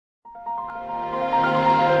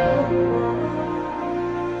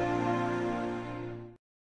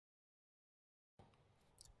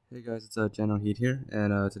Hey guys, it's Generalkidd here,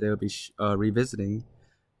 and today we'll be revisiting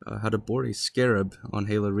how to board a Scarab on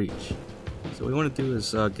Halo Reach. So what we want to do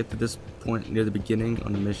is get to this point near the beginning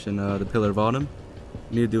on the mission, the Pillar of Autumn.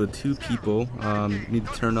 You need to do it with two people. You need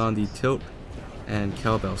to turn on the tilt and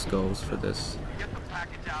cowbell skulls for this.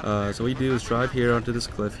 So what you do is drive here onto this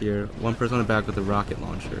cliff here, one person on the back with a rocket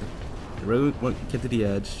launcher. Right when you get to the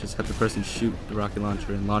edge, just have the person shoot the rocket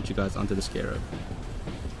launcher and launch you guys onto the Scarab.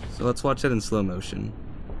 So let's watch that in slow motion.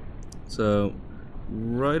 So,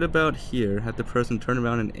 right about here, have the person turn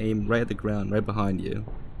around and aim right at the ground, right behind you,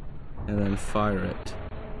 and then fire it.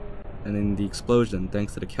 And then the explosion,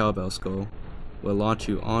 thanks to the cowbell skull, will launch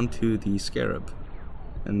you onto the Scarab.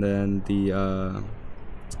 And then the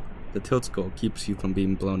tilt skull keeps you from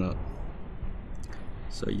being blown up.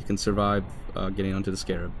 So you can survive getting onto the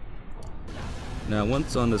Scarab. Now,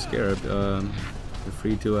 once on the Scarab, you're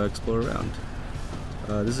free to explore around.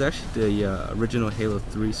 This is actually the original Halo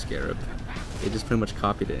 3 Scarab. They just pretty much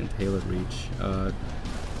copied it into Halo Reach.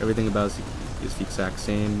 Everything about it is the exact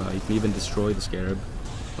same. You can even destroy the Scarab,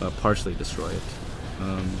 partially destroy it.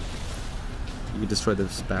 You can destroy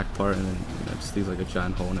this back part and then it just leaves like a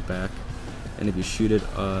giant hole in the back. And if you shoot it,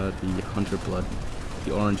 the hunter blood,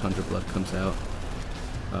 the orange hunter blood comes out,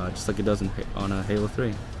 just like it does on Halo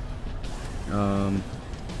 3.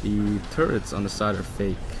 The turrets on the side are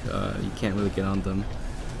fake. You can't really get on them.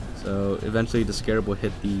 So eventually the Scarab will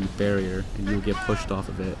hit the barrier and you will get pushed off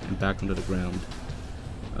of it and back onto the ground.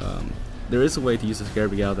 There is a way to use the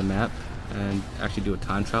Scarab to get out of the map and actually do a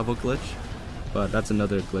time travel glitch, but that's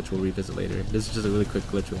another glitch we'll revisit later. This is just a really quick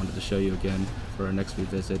glitch we wanted to show you again for our next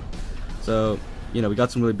revisit. So, you know, we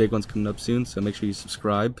got some really big ones coming up soon, so make sure you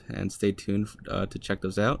subscribe and stay tuned to check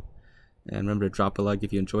those out. And remember to drop a like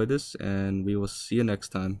if you enjoyed this, and we will see you next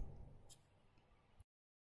time.